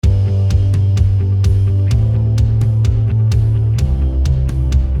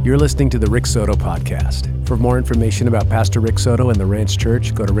You're listening to the Rick Soto Podcast. For more information about Pastor Rick Soto and the Ranch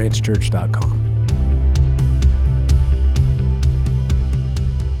Church, go to ranchchurch.com.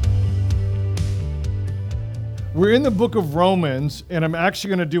 We're in the book of Romans, and I'm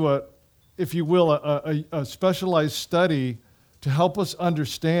actually going to do a specialized study to help us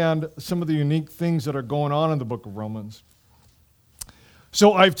understand some of the unique things that are going on in the book of Romans.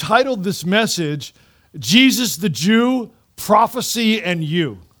 So I've titled this message, Jesus the Jew, Prophecy and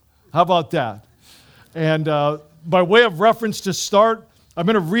You. How about that? And by way of reference to start, I'm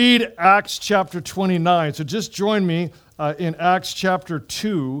going to read Acts chapter 29. So just join me in Acts chapter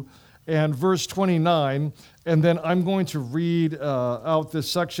 2 and verse 29. And then I'm going to read out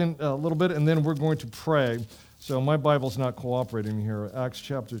this section a little bit, and then we're going to pray. So my Bible's not cooperating here. Acts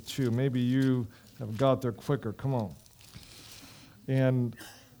chapter 2. Maybe you have got there quicker. Come on. And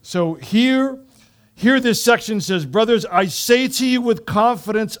so here this section says, brothers, I say to you with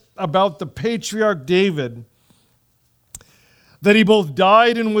confidence about the patriarch David, that he both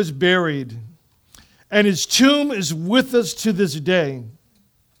died and was buried, and his tomb is with us to this day.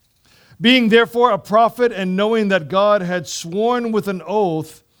 Being therefore a prophet, and knowing that God had sworn with an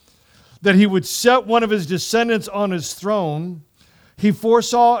oath that he would set one of his descendants on his throne, he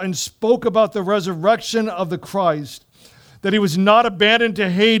foresaw and spoke about the resurrection of the Christ, that he was not abandoned to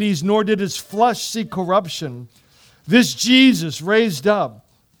Hades, nor did his flesh see corruption. This Jesus raised up,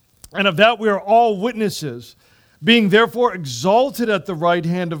 and of that we are all witnesses. Being therefore exalted at the right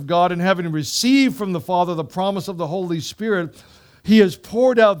hand of God, and having received from the Father the promise of the Holy Spirit, he has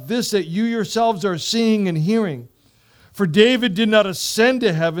poured out this that you yourselves are seeing and hearing. For David did not ascend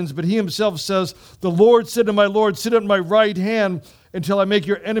to heavens, but he himself says, the Lord said to my Lord, sit at my right hand until I make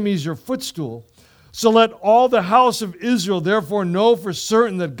your enemies your footstool. So let all the house of Israel therefore know for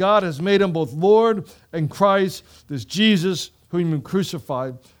certain that God has made him both Lord and Christ, this Jesus whom you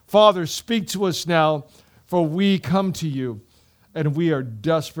crucified. Father, speak to us now, for we come to you, and we are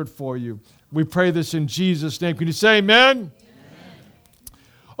desperate for you. We pray this in Jesus' name. Can you say amen?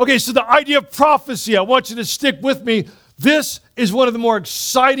 Okay, so the idea of prophecy, I want you to stick with me. This is one of the more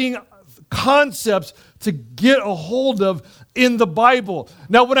exciting concepts to get a hold of in the Bible.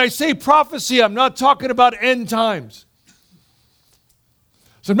 Now, when I say prophecy, I'm not talking about end times.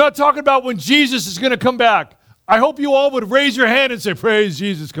 So I'm not talking about when Jesus is going to come back. I hope you all would raise your hand and say, praise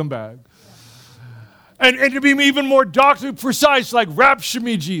Jesus, come back. And to be even more doctrinally precise, like rapture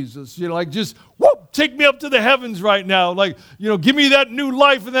me, Jesus. Like just, whoop, take me up to the heavens right now. Like, give me that new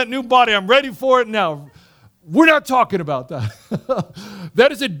life and that new body. I'm ready for it now. We're not talking about that.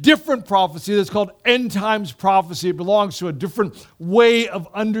 That is a different prophecy that's called end times prophecy. It belongs to a different way of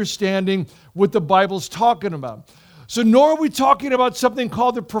understanding what the Bible's talking about. So nor are we talking about something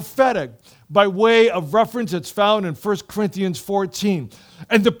called the prophetic. By way of reference, it's found in 1 Corinthians 14.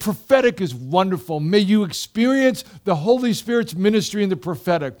 And the prophetic is wonderful. May you experience the Holy Spirit's ministry in the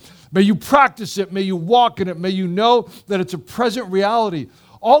prophetic. May you practice it. May you walk in it. May you know that it's a present reality.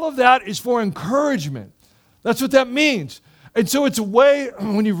 All of that is for encouragement. That's what that means. And so it's a way,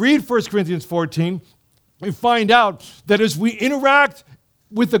 when you read 1 Corinthians 14, you find out that as we interact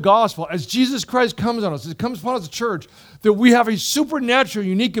with the gospel, as Jesus Christ comes on us, as it comes upon us as a church, that we have a supernatural,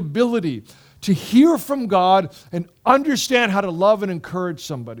 unique ability to hear from God and understand how to love and encourage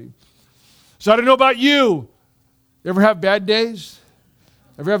somebody. So I don't know about you. Ever have bad days?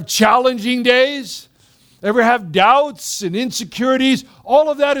 Ever have challenging days? Ever have doubts and insecurities? All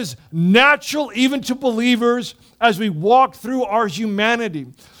of that is natural even to believers as we walk through our humanity.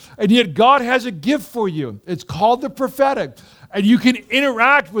 And yet God has a gift for you. It's called the prophetic. And you can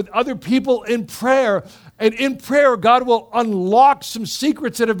interact with other people in prayer. And in prayer, God will unlock some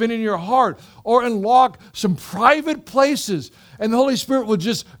secrets that have been in your heart or unlock some private places. And the Holy Spirit will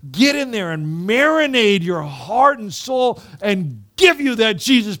just get in there and marinate your heart and soul and give you that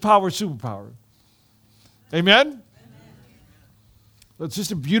Jesus power, superpower. Amen? It's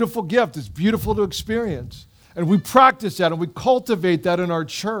just a beautiful gift. It's beautiful to experience. And we practice that and we cultivate that in our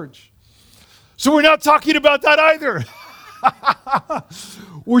church. So we're not talking about that either.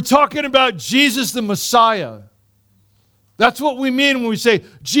 We're talking about Jesus the Messiah. That's what we mean when we say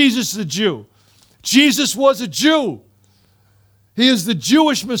Jesus the Jew. Jesus was a Jew. He is the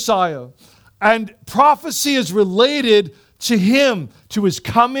Jewish Messiah. And prophecy is related to him, to his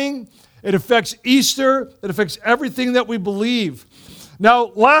coming. It affects Easter. It affects everything that we believe.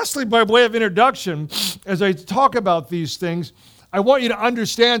 Now, lastly, by way of introduction, as I talk about these things, I want you to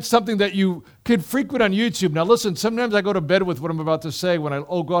understand something that you could frequent on YouTube. Now listen, sometimes I go to bed with what I'm about to say when I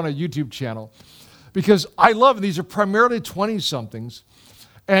go on a YouTube channel because I love it. These are primarily 20-somethings,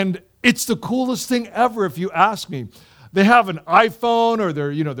 and it's the coolest thing ever if you ask me. they have an iPhone or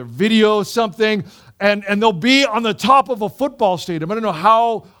their video something, and they'll be on the top of a football stadium. I don't know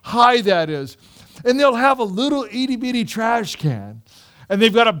how high that is. And they'll have a little itty-bitty trash can. And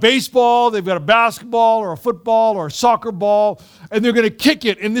they've got a baseball, they've got a basketball or a football or a soccer ball, and they're going to kick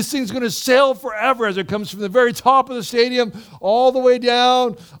it. And this thing's going to sail forever as it comes from the very top of the stadium all the way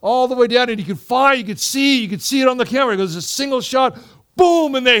down. And you can see it on the camera. It goes a single shot,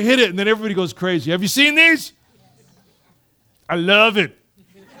 boom, and they hit it. And then everybody goes crazy. Have you seen these? I love it.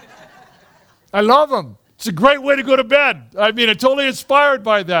 I love them. It's a great way to go to bed. I'm totally inspired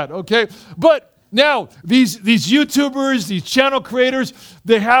by that, okay? But now, these YouTubers, these channel creators,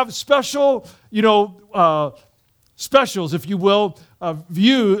 they have special, specials, if you will,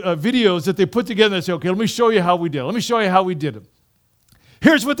 videos that they put together and say, okay, let me show you how we did it. Let me show you how we did it.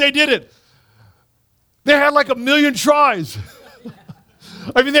 Here's what they did it. They had like 1 million tries.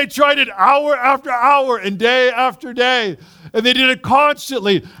 They tried it hour after hour and day after day. And they did it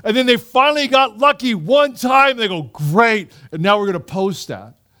constantly. And then they finally got lucky one time. They go, great. And now we're going to post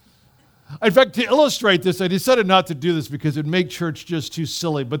that. In fact, to illustrate this, I decided not to do this because it'd make church just too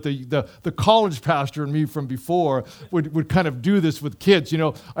silly. But the college pastor and me from before would kind of do this with kids.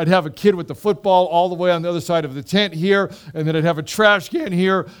 I'd have a kid with the football all the way on the other side of the tent here, and then I'd have a trash can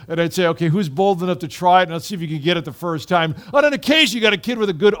here, and I'd say, okay, who's bold enough to try it? And let's see if you can get it the first time. On an occasion, you got a kid with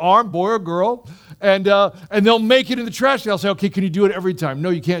a good arm, boy or girl, and they'll make it in the trash can. I'll say, okay, can you do it every time? No,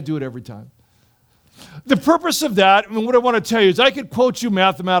 you can't do it every time. The purpose of that, what I want to tell you is I could quote you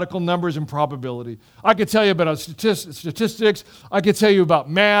mathematical numbers and probability. I could tell you about statistics. I could tell you about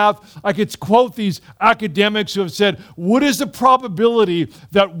math. I could quote these academics who have said, what is the probability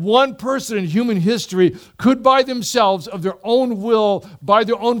that one person in human history could by themselves, of their own will, by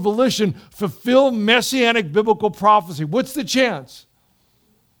their own volition, fulfill messianic biblical prophecy? What's the chance?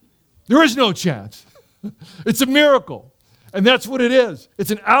 There is no chance. It's a miracle. And that's what it is.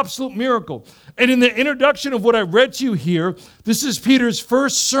 It's an absolute miracle. And in the introduction of what I read to you here, this is Peter's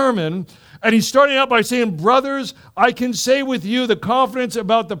first sermon, and he's starting out by saying, brothers, I can say with you the confidence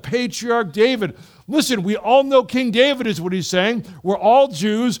about the patriarch David. Listen, we all know King David is what he's saying. We're all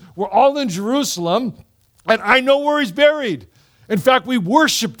Jews. We're all in Jerusalem, and I know where he's buried. In fact, we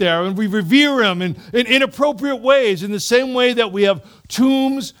worship there and we revere him in inappropriate ways, in the same way that we have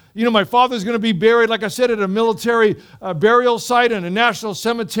tombs. My father's going to be buried, like I said, at a military burial site and a national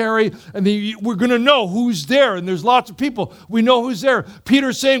cemetery, and we're going to know who's there, and there's lots of people. We know who's there.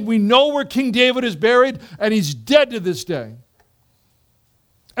 Peter's saying we know where King David is buried, and he's dead to this day.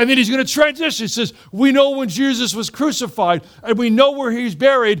 And then he's going to transition. He says, we know when Jesus was crucified, and we know where he's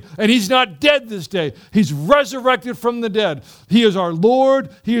buried, and he's not dead this day. He's resurrected from the dead. He is our Lord.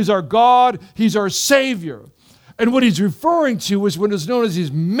 He is our God. He's our Savior. And what he's referring to is what is known as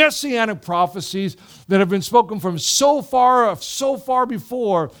these messianic prophecies that have been spoken from so far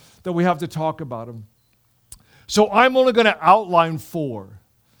before that we have to talk about them. So I'm only going to outline 4.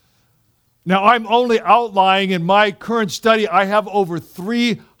 Now, I'm only outlining in my current study, I have over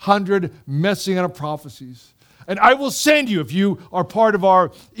 300 messianic prophecies. And I will send you, if you are part of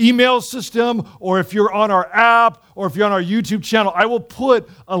our email system, or if you're on our app, or if you're on our YouTube channel, I will put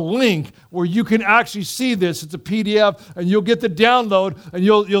a link where you can actually see this. It's a PDF, and you'll get the download, and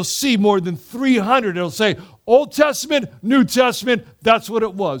you'll see more than 300. It'll say Old Testament, New Testament, that's what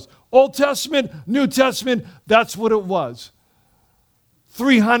it was. Old Testament, New Testament, that's what it was.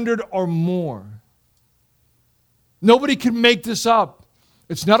 300 or more. Nobody can make this up.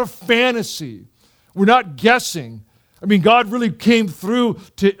 It's not a fantasy. We're not guessing. God really came through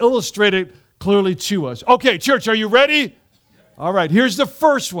to illustrate it clearly to us. Okay, church, are you ready? All right, here's the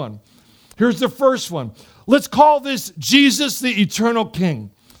first one. Let's call this Jesus the Eternal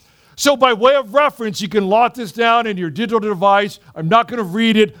King. So by way of reference, you can lot this down in your digital device. I'm not going to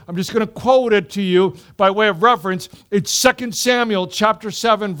read it. I'm just going to quote it to you by way of reference. It's 2 Samuel chapter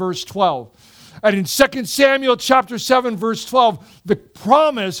 7, verse 12. And in 2 Samuel chapter 7, verse 12, the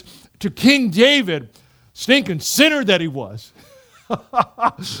promise to King David, stinking sinner that he was.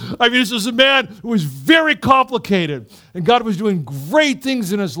 This was a man who was very complicated, and God was doing great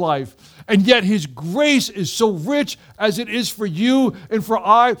things in his life. And yet his grace is so rich, as it is for you and for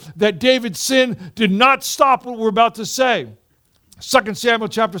I, that David's sin did not stop what we're about to say. 2 Samuel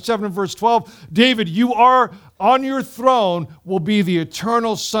chapter 7 and verse 12, David, you are on your throne will be the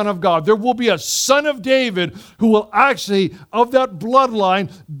eternal Son of God. There will be a son of David who will actually, of that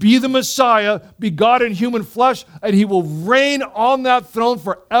bloodline, be the Messiah, be God in human flesh, and he will reign on that throne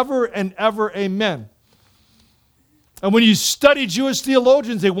forever and ever. Amen. And when you study Jewish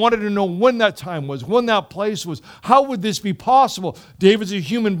theologians, they wanted to know when that time was, when that place was. How would this be possible? David's a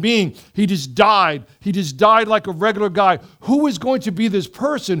human being. He just died. He just died like a regular guy. Who is going to be this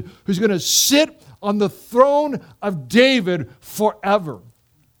person who's going to sit on the throne of David forever?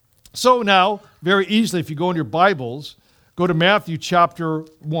 So now, very easily, if you go in your Bibles, go to Matthew chapter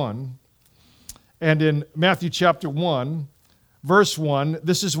 1. And in Matthew chapter 1, verse 1,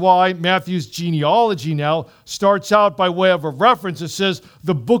 this is why Matthew's genealogy now starts out by way of a reference. It says,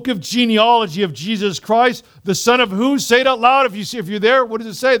 the book of genealogy of Jesus Christ, the son of who? Say it out loud if you're there. What does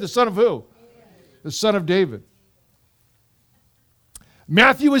it say? The son of who? The son of David.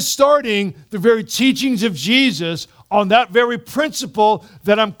 Matthew is starting the very teachings of Jesus on that very principle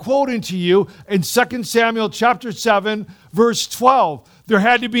that I'm quoting to you in 2 Samuel chapter 7, verse 12. There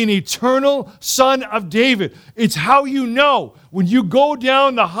had to be an eternal son of David. It's how you know. When you go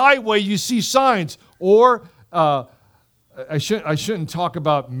down the highway, you see signs. Or, I shouldn't talk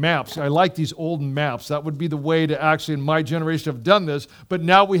about maps. I like these old maps. That would be the way to actually, in my generation, have done this. But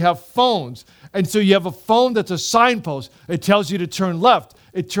now we have phones. And so you have a phone that's a signpost. It tells you to turn left.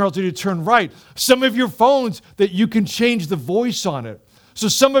 It tells you to turn right. Some of your phones that you can change the voice on it. So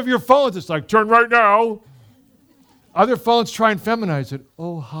some of your phones, it's like, turn right now. Other phones try and feminize it.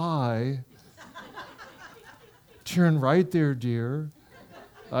 Oh, hi. Turn right there, dear.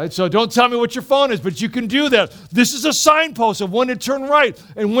 All right, so don't tell me what your phone is, but you can do that. This is a signpost of when to turn right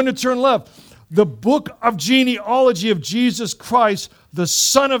and when to turn left. The book of genealogy of Jesus Christ, the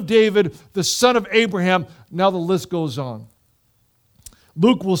son of David, the son of Abraham. Now the list goes on.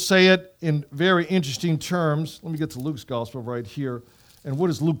 Luke will say it in very interesting terms. Let me get to Luke's gospel right here. And what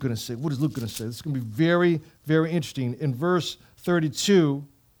is Luke going to say? What is Luke going to say? This is going to be very, very interesting. In verse 32,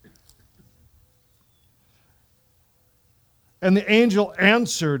 and the angel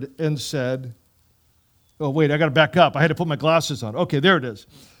answered and said, oh, wait, I got to back up. I had to put my glasses on. Okay, there it is.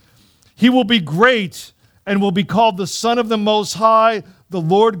 He will be great and will be called the Son of the Most High. The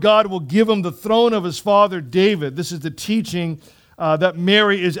Lord God will give him the throne of his father David. This is the teaching that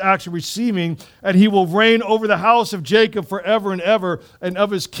Mary is actually receiving, and he will reign over the house of Jacob forever and ever, and of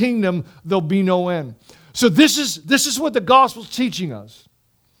his kingdom there'll be no end. So this is what the gospel's teaching us.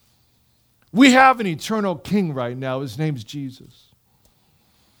 We have an eternal king right now. His name's Jesus.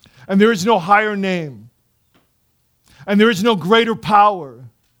 And there is no higher name. And there is no greater power.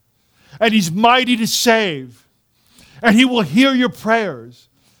 And he's mighty to save. And he will hear your prayers.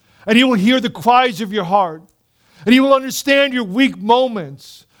 And he will hear the cries of your heart. And he will understand your weak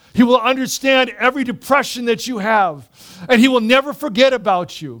moments. He will understand every depression that you have. And he will never forget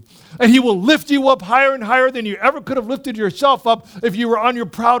about you. And he will lift you up higher and higher than you ever could have lifted yourself up if you were on your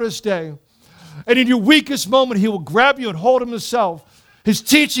proudest day. And in your weakest moment, he will grab you and hold him himself. His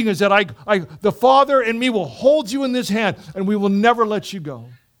teaching is that the Father and me will hold you in this hand, and we will never let you go.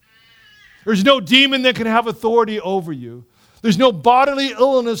 There's no demon that can have authority over you. There's no bodily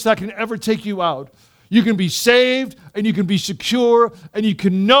illness that can ever take you out. You can be saved, and you can be secure, and you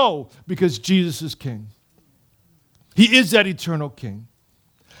can know because Jesus is King. He is that eternal King.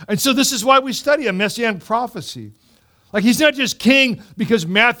 And so this is why we study a messianic prophecy. Like, he's not just king because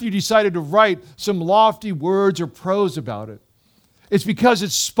Matthew decided to write some lofty words or prose about it. It's because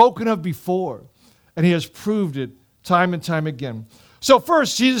it's spoken of before, and he has proved it time and time again. So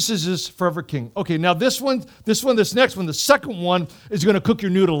first, Jesus is this forever king. Okay, now this next one, the second one is going to cook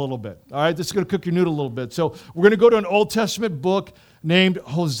your noodle a little bit. All right, this is going to cook your noodle a little bit. So we're going to go to an Old Testament book named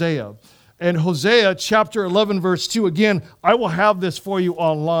Hosea. And Hosea chapter 11, verse 2, again, I will have this for you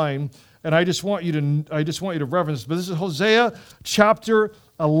online. And I just want you to reference, but this is Hosea chapter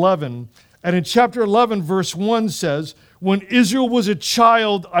 11. And in chapter 11, verse 1 says, when Israel was a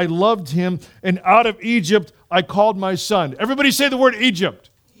child, I loved him, and out of Egypt I called my son. Everybody say the word Egypt.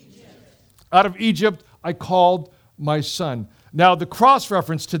 Out of Egypt I called my son. Now the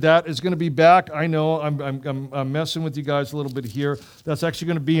cross-reference to that is going to be back. I know I'm messing with you guys a little bit here. That's actually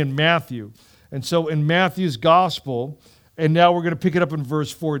going to be in Matthew. And so in Matthew's gospel, and now we're going to pick it up in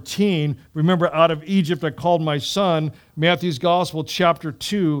verse 14. Remember, out of Egypt I called my son. Matthew's Gospel, chapter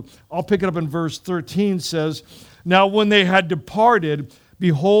 2. I'll pick it up in verse 13, says, now when they had departed,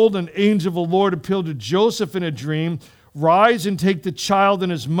 behold, an angel of the Lord appeared to Joseph in a dream. Rise and take the child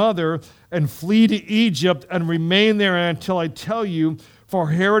and his mother and flee to Egypt and remain there until I tell you, for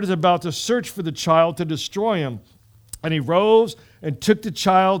Herod is about to search for the child to destroy him. And he rose and took the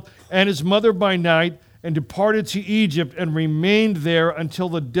child and his mother by night and departed to Egypt and remained there until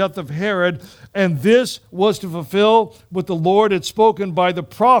the death of Herod. And this was to fulfill what the Lord had spoken by the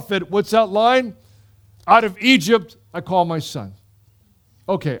prophet. What's that line? Out of Egypt, I call my son.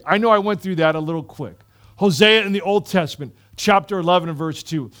 Okay, I know I went through that a little quick. Hosea in the Old Testament, chapter 11 and verse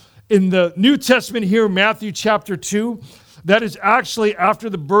 2. In the New Testament here, Matthew chapter 2, that is actually after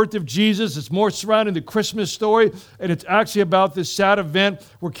the birth of Jesus. It's more surrounding the Christmas story, and it's actually about this sad event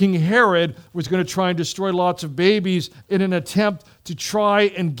where King Herod was going to try and destroy lots of babies in an attempt to try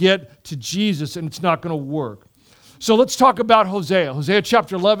and get to Jesus, and it's not going to work. So let's talk about Hosea. Hosea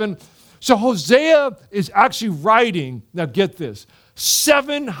chapter 11. So Hosea is actually writing, now get this,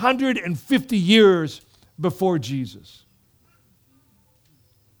 750 years before Jesus.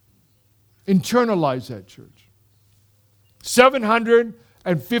 Internalize that, church.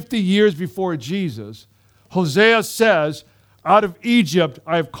 750 years before Jesus, Hosea says, out of Egypt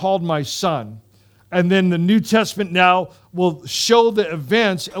I have called my son. And then the New Testament now will show the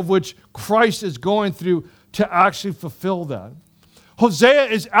events of which Christ is going through to actually fulfill that. Hosea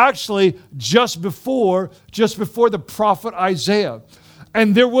is actually just before the prophet Isaiah.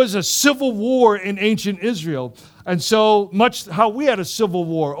 And there was a civil war in ancient Israel. And so much how we had a civil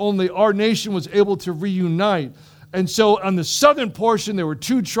war, only our nation was able to reunite. And so on the southern portion, there were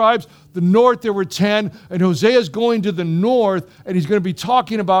 2 tribes. The north, there were 10. And Hosea is going to the north, and he's going to be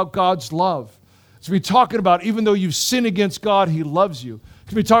talking about God's love. He's going to be talking about, even though you've sinned against God, he loves you.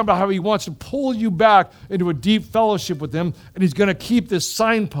 He's going to be talking about how he wants to pull you back into a deep fellowship with him. And he's going to keep this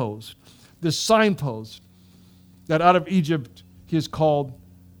signpost that out of Egypt he is called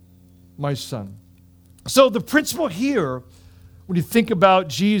my son. So the principle here, when you think about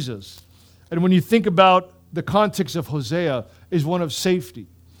Jesus, and when you think about the context of Hosea, is one of safety.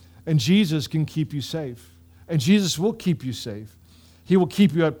 And Jesus can keep you safe. And Jesus will keep you safe. He will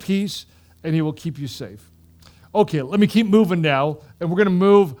keep you at peace, and he will keep you safe. Okay, let me keep moving now, and we're going to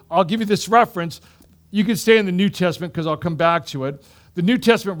move. I'll give you this reference. You can stay in the New Testament because I'll come back to it. The New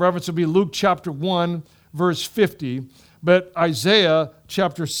Testament reference will be Luke chapter 1, verse 50, but Isaiah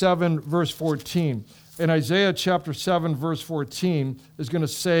chapter 7, verse 14. And Isaiah chapter 7, verse 14 is going to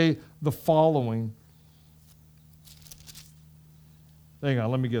say the following. Hang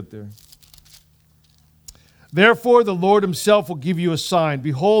on, let me get there. Therefore, the Lord himself will give you a sign.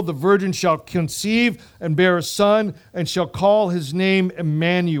 Behold, the virgin shall conceive and bear a son, and shall call his name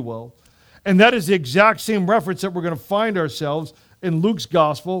Emmanuel. And that is the exact same reference that we're going to find ourselves in Luke's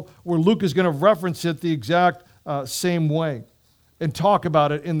gospel, where Luke is going to reference it the exact same way and talk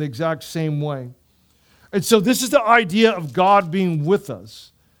about it in the exact same way. And so this is the idea of God being with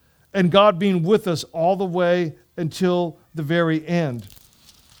us, and God being with us all the way until the very end.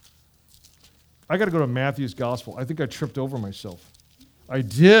 I got to go to Matthew's gospel. I think I tripped over myself. I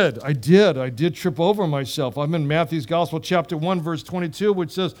did trip over myself. I'm in Matthew's gospel, chapter 1, verse 22,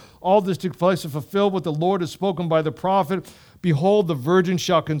 which says, all this took place to fulfill what the Lord has spoken by the prophet. Behold, the virgin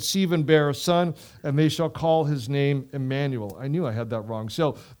shall conceive and bear a son, and they shall call his name Emmanuel. I knew I had that wrong.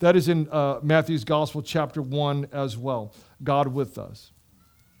 So that is in Matthew's gospel, chapter 1 as well. God with us.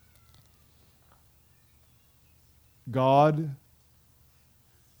 God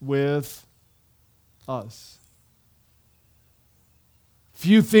with us.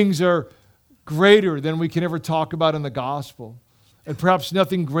 Few things are greater than we can ever talk about in the gospel, and perhaps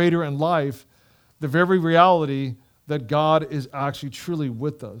nothing greater in life, the very reality that God is actually truly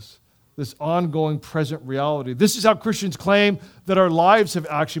with us, this ongoing present reality. This is how Christians claim that our lives have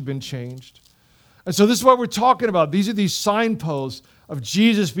actually been changed. And so this is what we're talking about. These are these signposts of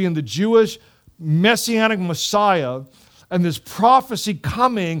Jesus being the Jewish messianic Messiah, and this prophecy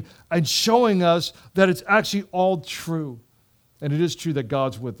coming and showing us that it's actually all true. And it is true that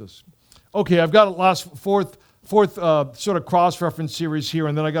God's with us. Okay, I've got a fourth sort of cross-reference series here,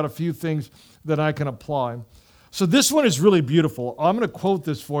 and then I got a few things that I can apply. So this one is really beautiful. I'm going to quote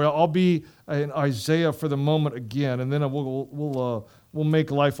this for you. I'll be in Isaiah for the moment again, and then we'll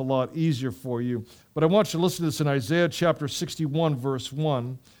make life a lot easier for you. But I want you to listen to this in Isaiah chapter 61, verse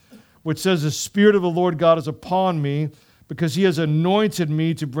 1, which says, the Spirit of the Lord God is upon me, because he has anointed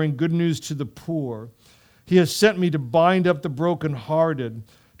me to bring good news to the poor. He has sent me to bind up the brokenhearted,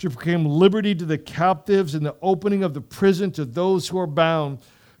 to proclaim liberty to the captives and the opening of the prison to those who are bound,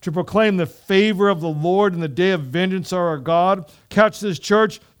 to proclaim the favor of the Lord and the day of vengeance of our God. Catch this,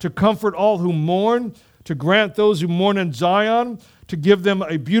 church, to comfort all who mourn, to grant those who mourn in Zion, to give them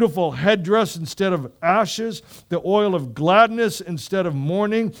a beautiful headdress instead of ashes, the oil of gladness instead of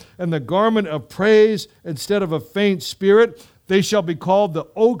mourning, and the garment of praise instead of a faint spirit. They shall be called the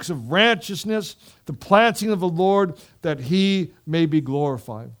oaks of righteousness, the planting of the Lord, that he may be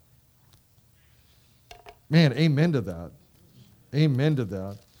glorified. Man, amen to that. Amen to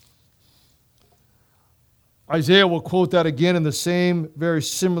that. Isaiah will quote that again in the same, very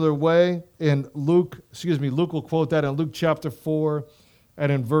similar way in Luke will quote that in Luke chapter 4 and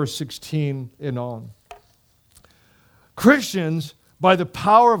in verse 16 and on. Christians, by the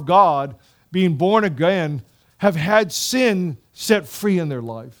power of God, being born again, have had sin set free in their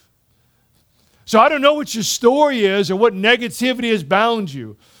life. So I don't know what your story is or what negativity has bound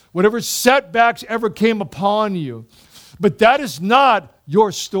you, whatever setbacks ever came upon you, but that is not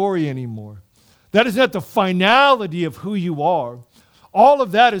your story anymore. That is not the finality of who you are. All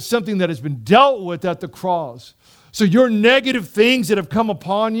of that is something that has been dealt with at the cross. So your negative things that have come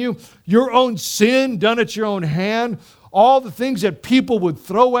upon you, your own sin done at your own hand, all the things that people would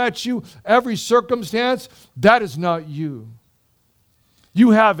throw at you, every circumstance, that is not you.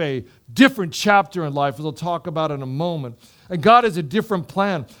 You have a different chapter in life, as I'll talk about in a moment. And God has a different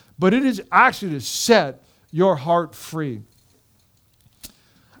plan, but it is actually to set your heart free.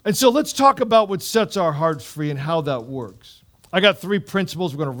 And so let's talk about what sets our hearts free and how that works. I got 3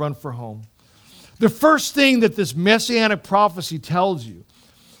 principles we're going to run for home. The first thing that this messianic prophecy tells you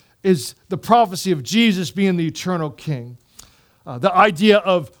is the prophecy of Jesus being the eternal king. The idea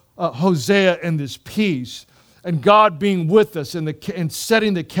of Hosea and this peace and God being with us and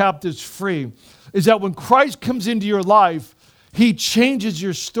setting the captives free is that when Christ comes into your life, he changes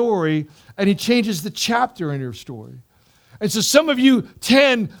your story and he changes the chapter in your story. And so some of you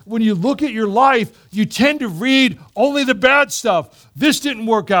tend, when you look at your life, you tend to read only the bad stuff. This didn't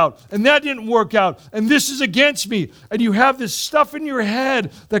work out, and that didn't work out, and this is against me. And you have this stuff in your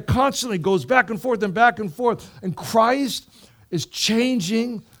head that constantly goes back and forth and back and forth. And Christ is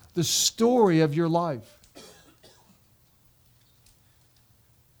changing the story of your life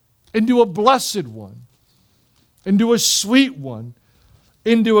into a blessed one, into a sweet one,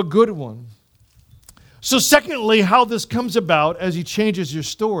 into a good one. So secondly, how this comes about as he changes your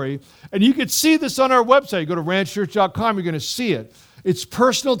story, and you can see this on our website. You go to ranchchurch.com, you're going to see it. It's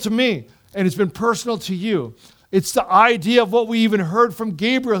personal to me, and it's been personal to you. It's the idea of what we even heard from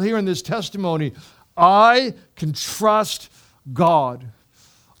Gabriel here in this testimony. I can trust God.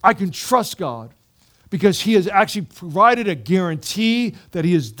 I can trust God because he has actually provided a guarantee that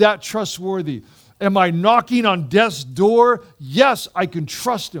he is that trustworthy. Am I knocking on death's door? Yes, I can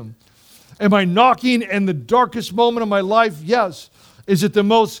trust him. Am I knocking in the darkest moment of my life? Yes. Is it the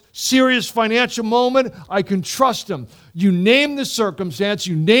most serious financial moment? I can trust him. You name the circumstance,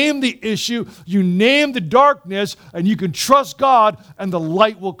 you name the issue, you name the darkness, and you can trust God and the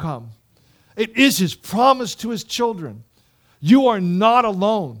light will come. It is his promise to his children. You are not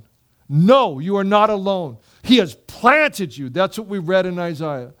alone. No, you are not alone. He has planted you. That's what we read in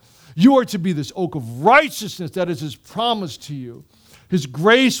Isaiah. You are to be this oak of righteousness. That is his promise to you. His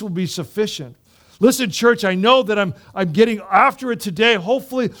grace will be sufficient. Listen, church, I know that I'm getting after it today,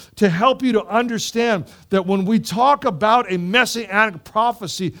 hopefully to help you to understand that when we talk about a messianic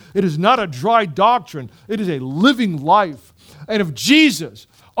prophecy, it is not a dry doctrine. It is a living life. And if Jesus,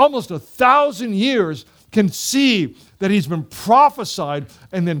 almost 1,000 years, can see that he's been prophesied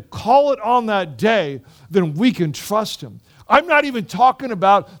and then call it on that day, then we can trust him. I'm not even talking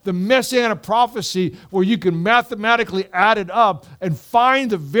about the messianic prophecy where you can mathematically add it up and find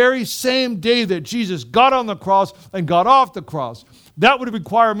the very same day that Jesus got on the cross and got off the cross. That would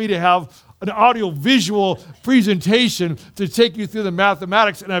require me to have an audio-visual presentation to take you through the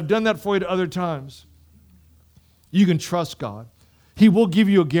mathematics, and I've done that for you at other times. You can trust God. He will give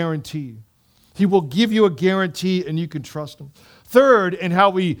you a guarantee. He will give you a guarantee, and you can trust him. Third, in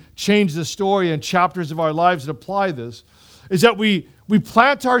how we change the story and chapters of our lives that apply this, is that we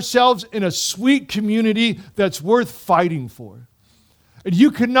plant ourselves in a sweet community that's worth fighting for. And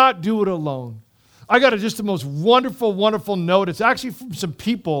you cannot do it alone. I got just the most wonderful, wonderful note. It's actually from some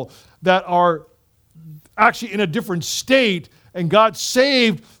people that are actually in a different state, and got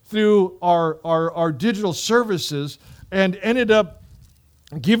saved through our digital services and ended up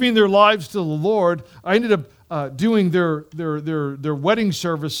giving their lives to the Lord. I ended up doing their wedding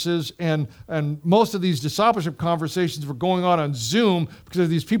services, and most of these discipleship conversations were going on Zoom because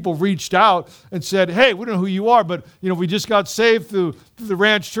these people reached out and said, hey, we don't know who you are, but we just got saved through the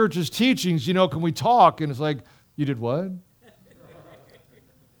Ranch Church's teachings, can we talk? And it's like, you did what?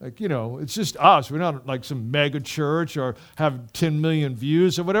 Like, it's just us. We're not like some mega church or have 10 million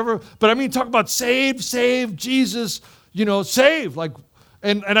views or whatever. But I mean, talk about save, Jesus, save. Like,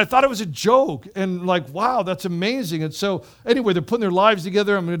 and I thought it was a joke, and like, wow, that's amazing. And so anyway, they're putting their lives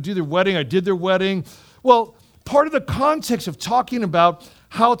together. I'm going to do their wedding. I did their wedding. Well, part of the context of talking about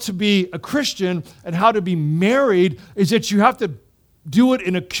how to be a Christian and how to be married is that you have to do it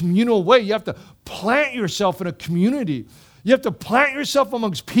in a communal way. You have to plant yourself in a community. You have to plant yourself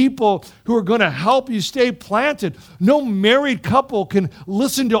amongst people who are going to help you stay planted. No married couple can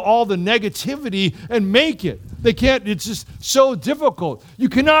listen to all the negativity and make it. They can't. It's just so difficult. You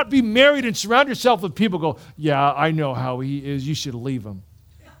cannot be married and surround yourself with people who go, yeah, I know how he is. You should leave him.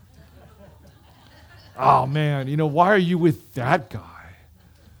 Oh, man, why are you with that guy?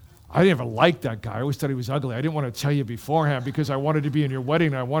 I never liked that guy. I always thought he was ugly. I didn't want to tell you beforehand because I wanted to be in your wedding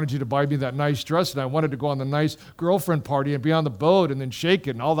and I wanted you to buy me that nice dress and I wanted to go on the nice girlfriend party and be on the boat and then shake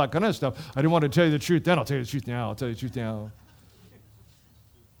it and all that kind of stuff. I didn't want to tell you the truth then. I'll tell you the truth now. I'll tell you the truth now.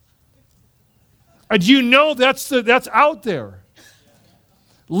 And you know that's out there.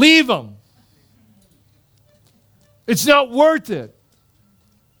 Leave them. It's not worth it.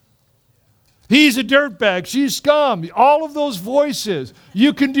 He's a dirtbag. She's scum. All of those voices.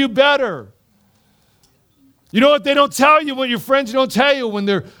 You can do better. You know what they don't tell you, what your friends don't tell you when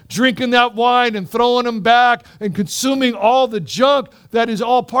they're drinking that wine and throwing them back and consuming all the junk that is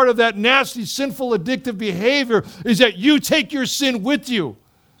all part of that nasty, sinful, addictive behavior, is that you take your sin with you.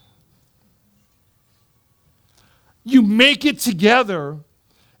 You make it together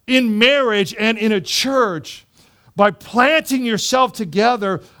in marriage and in a church by planting yourself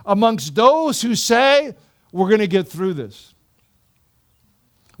together amongst those who say, we're going to get through this.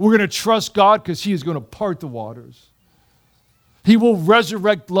 We're going to trust God because He is going to part the waters. He will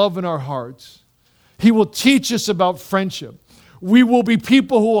resurrect love in our hearts. He will teach us about friendship. We will be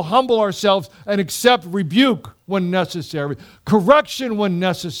people who will humble ourselves and accept rebuke when necessary, correction when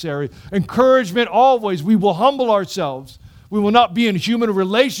necessary, encouragement always. We will humble ourselves. We will not be in human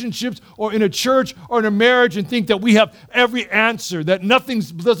relationships or in a church or in a marriage and think that we have every answer, that nothing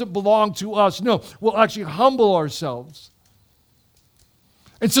doesn't belong to us. No, we'll actually humble ourselves.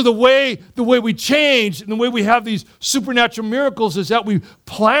 And so the way we change and the way we have these supernatural miracles is that we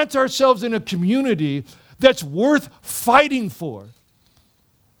plant ourselves in a community that's worth fighting for.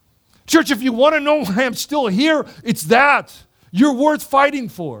 Church, if you want to know why I'm still here, it's that. You're worth fighting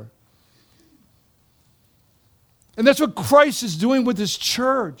for. And that's what Christ is doing with His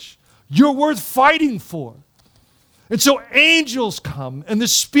church. You're worth fighting for. And so angels come, and the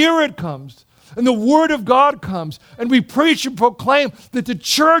Spirit comes, and the Word of God comes, and we preach and proclaim that the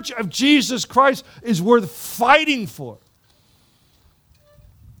church of Jesus Christ is worth fighting for.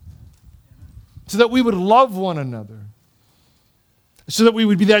 So that we would love one another. So that we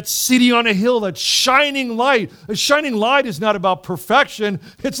would be that city on a hill, that shining light. A shining light is not about perfection.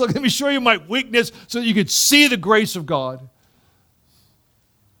 It's like, let me show you my weakness so that you could see the grace of God.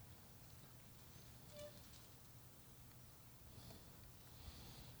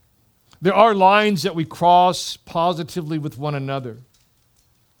 There are lines that we cross positively with one another.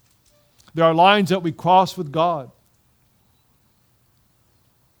 There are lines that we cross with God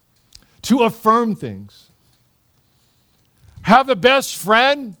to affirm things. Have a best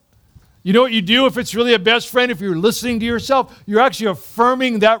friend. You know what you do if it's really a best friend? If you're listening to yourself, you're actually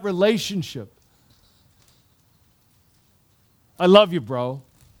affirming that relationship. I love you, bro.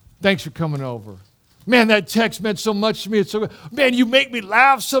 Thanks for coming over. Man, that text meant so much to me. It's so good. Man, you make me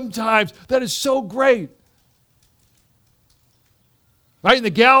laugh sometimes. That is so great. Right? And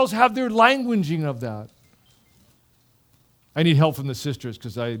the gals have their languaging of that. I need help from the sisters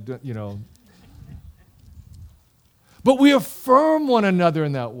because But we affirm one another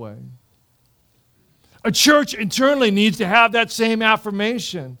in that way. A church internally needs to have that same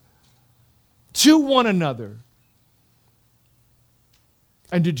affirmation to one another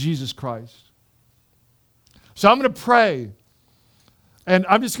and to Jesus Christ. So I'm going to pray, and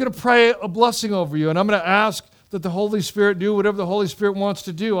I'm just going to pray a blessing over you, and I'm going to ask that the Holy Spirit do whatever the Holy Spirit wants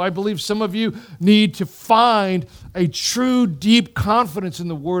to do. I believe some of you need to find a true, deep confidence in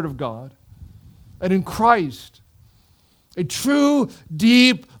the Word of God and in Christ. A true,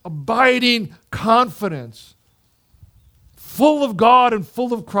 deep, abiding confidence, full of God and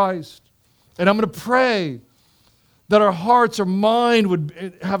full of Christ. And I'm going to pray that our hearts, our mind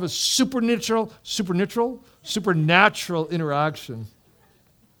would have a supernatural interaction.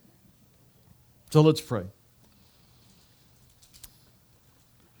 So let's pray.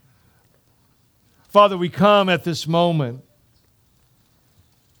 Father, we come at this moment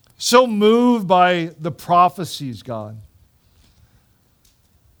so moved by the prophecies, God,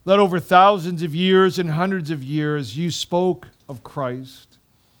 that over thousands of years and hundreds of years you spoke of Christ.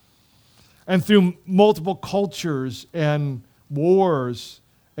 And through multiple cultures and wars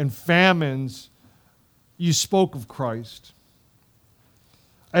and famines, you spoke of Christ.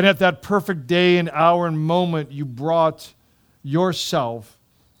 And at that perfect day and hour and moment, you brought yourself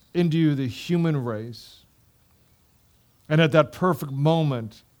into the human race. And at that perfect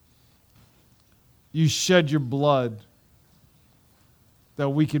moment, you shed your blood that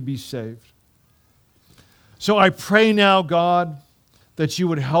we could be saved. So I pray now, God, that you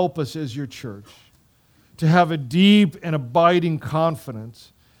would help us as your church to have a deep and abiding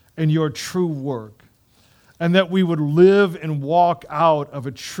confidence in your true work, and that we would live and walk out of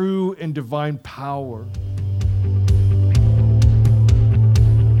a true and divine power.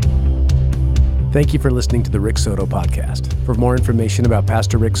 Thank you for listening to the Rick Soto Podcast. For more information about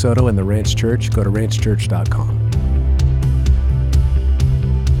Pastor Rick Soto and the Ranch Church, go to ranchchurch.com.